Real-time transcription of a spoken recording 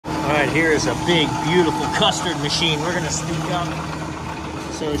here is a big, beautiful Custard machine. We're gonna speak up.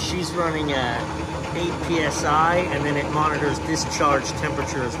 So she's running at 8 PSI, and then it monitors discharge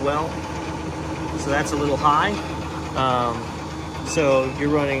temperature as well. So that's a little high. So you're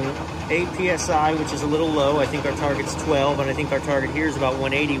running 8 PSI, which is a little low. I think our target's 12, and I think our target here is about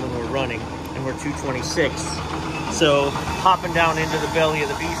 180 when we're running, and we're 226. So hopping down into the belly of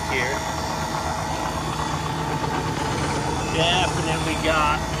the beast here. Definitely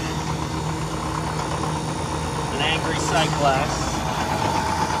got an angry sight glass.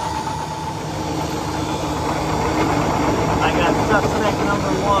 I got suspect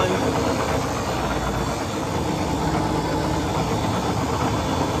number 1.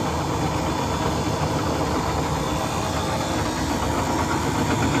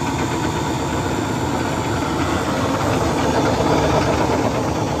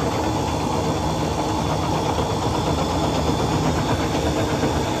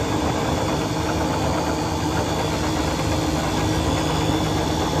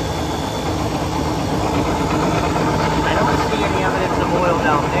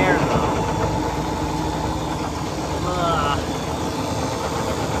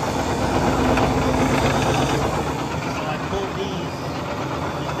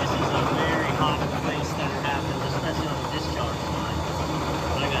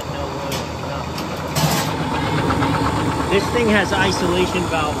 This thing has isolation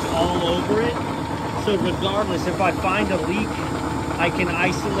valves all over it, so regardless, if I find a leak, I can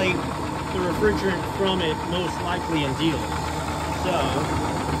isolate the refrigerant from it most likely and deal. So,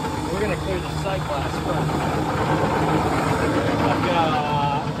 we're gonna clear the sight glass first. I've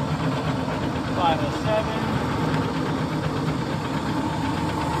got 507.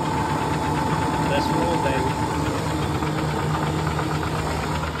 Let's roll, baby.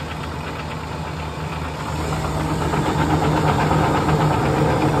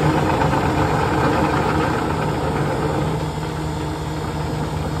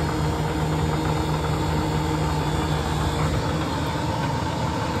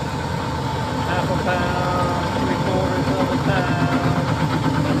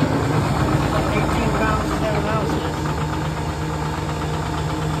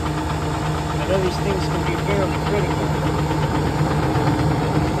 These things can be fairly critical.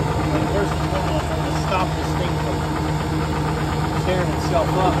 But first and foremost, I'm going to stop this thing from tearing itself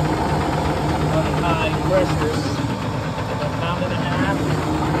up running high pressures. About a pound and a half.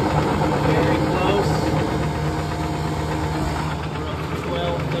 Very close. We're up to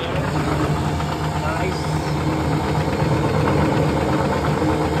 12 there. Nice.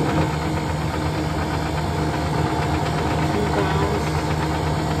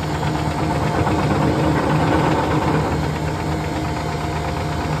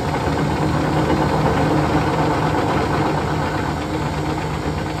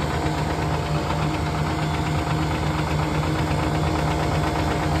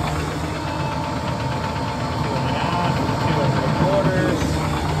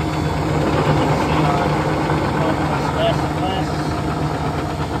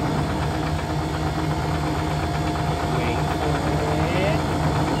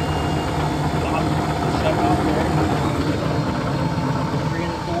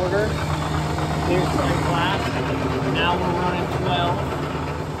 Clear sight glass. Now we're running 12.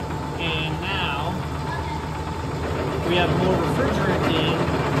 And now we have more refrigerant in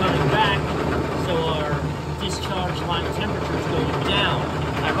coming back, so our discharge line temperature is going down.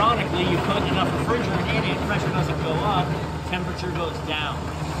 Ironically, you put enough refrigerant in it, pressure doesn't go up, temperature goes down.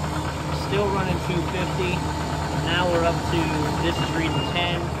 Still running 250. Now we're up to, this is reading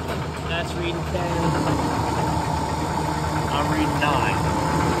 10, that's reading 10, I'm reading 9.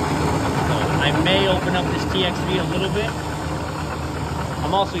 I may open up this TXV a little bit.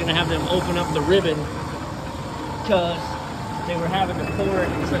 I'm also going to have them open up the ribbon because they were having to pour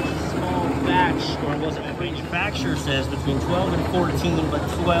it in such a small batch, or what the manufacturer says between 12 and 14, but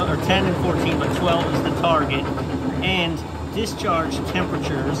 12 or 10 and 14, but 12 is the target. And discharge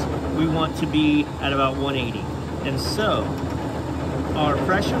temperatures we want to be at about 180. And so our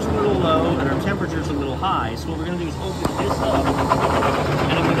pressure's a little low and our temperature's a little high. So what we're going to do is open this up,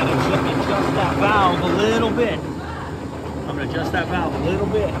 and I'm going to adjust that valve a little bit. I'm going to adjust that valve a little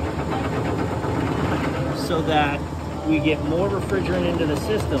bit so that we get more refrigerant into the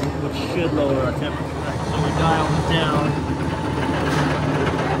system, which should lower our temperature. So we dial it down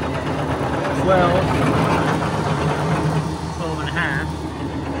 12 and a half.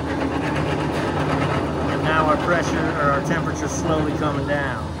 And now our pressure, or our temperature, is slowly coming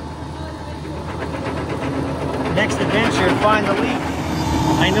down. Next adventure, find the leak.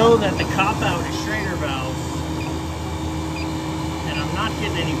 I know that the cop-out is Schrader valve, and I'm not not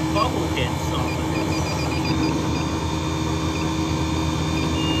getting any bubble hits off of this.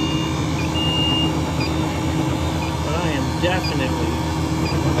 But I am definitely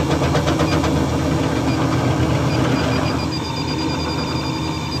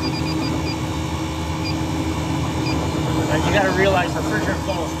you got to realize the refrigerant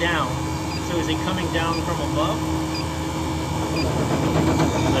falls down. So is it coming down from above?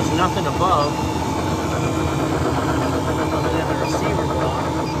 There's nothing above other than the receiver block.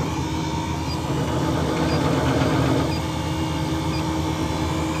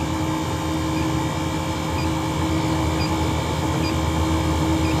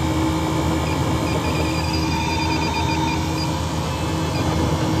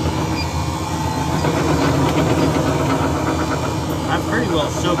 Well,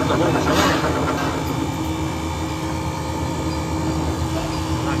 soak the whole joint.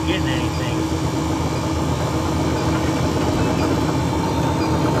 Not getting anything.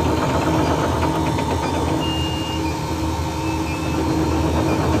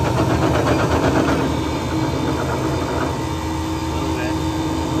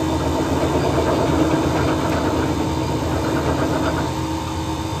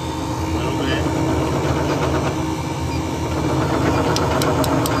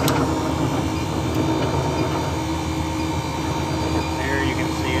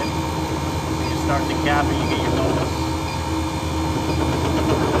 Start the cap and you get your bubbles.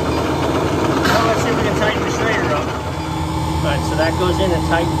 Now let's see if we can tighten the Schrader up. Alright, so that goes in and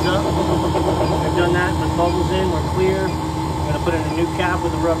tightens up. We've done that, the bubbles in, we're clear. I'm going to put in a new cap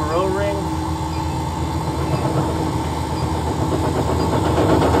with a rubber O-ring.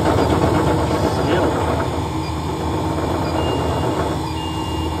 Yep.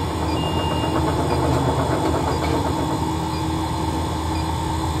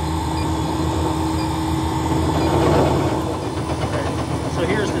 So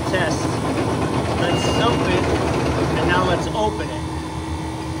here's the test. Let's soak it, and now let's open it.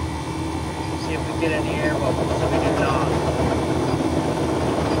 See if we get any air bubbles. So we can